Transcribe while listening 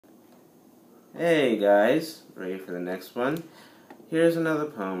Hey guys, ready for the next one? Here's another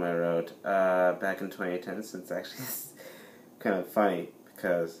poem I wrote back in 2010, since actually it's kind of funny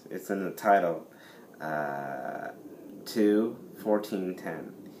because it's in the title,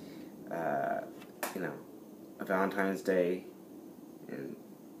 2/14/10. You know, a Valentine's Day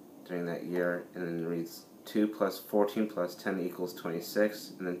during that year, and then it reads 2 plus 14 plus 10 equals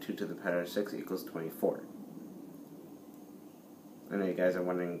 26, and then 2 to the power of 6 equals 24. I know you guys are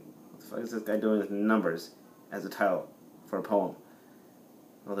wondering, what the fuck is this guy doing with numbers as a title for a poem?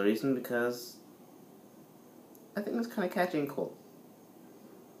 Well, the reason because I think it's kind of catchy and cool.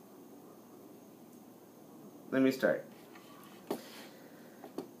 Let me start.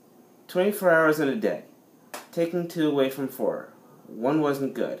 24 hours in a day. Taking 2 away from 4. One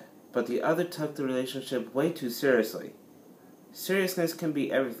wasn't good, but the other took the relationship way too seriously. Seriousness can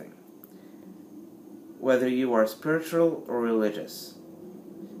be everything, whether you are spiritual or religious.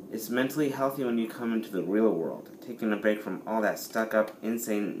 It's mentally healthy when you come into the real world, taking a break from all that stuck-up,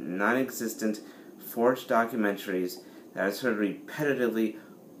 insane, non-existent, forged documentaries that are heard repetitively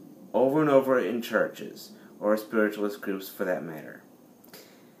over and over in churches, or spiritualist groups for that matter.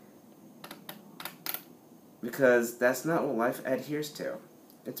 Because that's not what life adheres to.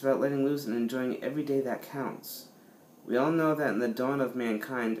 It's about letting loose and enjoying every day that counts. We all know that in the dawn of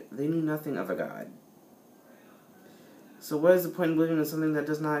mankind, they knew nothing of a God. So what is the point of believing in something that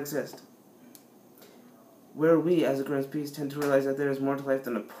does not exist? Where we, as a grown species, tend to realize that there is more to life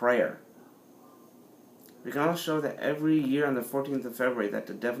than a prayer. We can all show that every year on the 14th of February that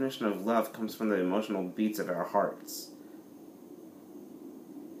the definition of love comes from the emotional beats of our hearts.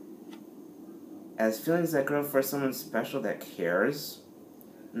 As feelings that grow for someone special that cares,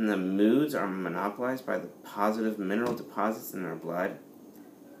 and the moods are monopolized by the positive mineral deposits in our blood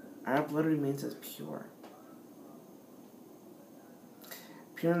remains as pure.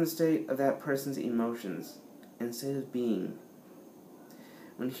 Pure in the state of that person's emotions and state of being.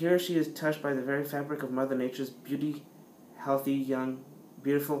 When he or she is touched by the very fabric of Mother Nature's beautiful, healthy young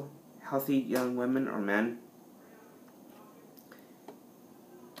women or men,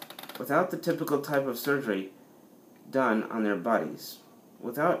 without the typical type of surgery done on their bodies,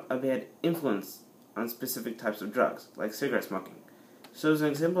 without a bad influence on specific types of drugs, like cigarette smoking. So it's an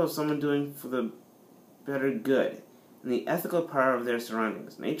example of someone doing for the better good, and the ethical power of their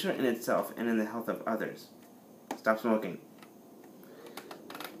surroundings, nature in itself, and in the health of others. Stop smoking.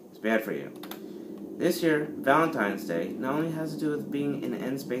 It's bad for you. This year, Valentine's Day not only has to do with being an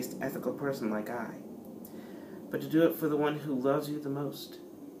ends-based ethical person like I, but to do it for the one who loves you the most.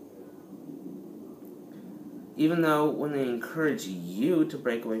 Even though when they encourage you to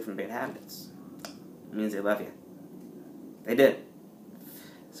break away from bad habits, it means they love you. They did.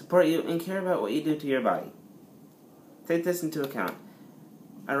 Support you and care about what you do to your body. Take this into account.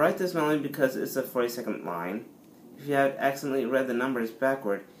 I write this not only because it's a 40-second line. If you had accidentally read the numbers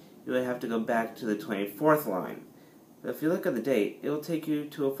backward, you would have to go back to the 24th line. But if you look at the date, it will take you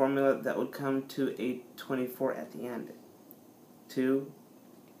to a formula that would come to a 24 at the end.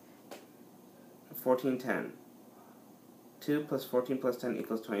 2/14/10. 2 plus 14 plus 10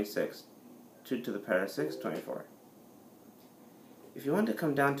 equals 26. 2 to the power of 6, 24. If you want to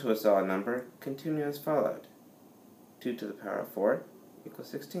come down to a solid number, continue as followed. 2 to the power of 4 equals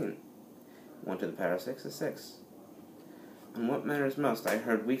 16. 1 to the power of 6 is 6. On what matters most, I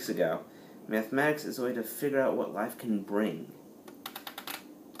heard weeks ago, mathematics is a way to figure out what life can bring.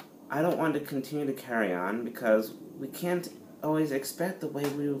 I don't want to continue to carry on because we can't always expect the way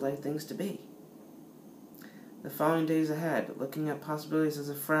we would like things to be. The following days ahead, looking at possibilities as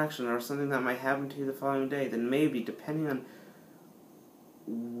a fraction or something that might happen to you the following day, then maybe, depending on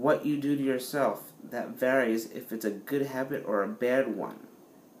what you do to yourself, that varies if it's a good habit or a bad one.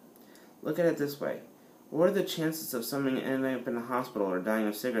 Look at it this way. What are the chances of someone ending up in a hospital or dying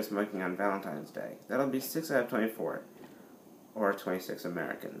of cigarette smoking on Valentine's Day? That'll be 6 out of 24, or 26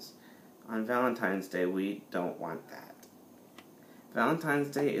 Americans. On Valentine's Day, we don't want that. Valentine's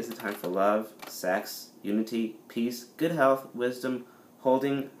Day is a time for love, sex, unity, peace, good health, wisdom,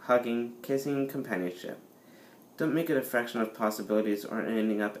 holding, hugging, kissing, and companionship. Don't make it a fraction of possibilities or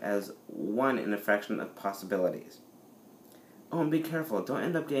ending up as one in a fraction of possibilities. Oh, and be careful. Don't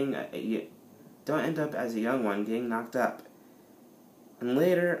end up as a young one getting knocked up, and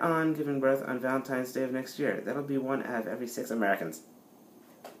later on giving birth on Valentine's Day of next year. That'll be 1 out of every 6 Americans.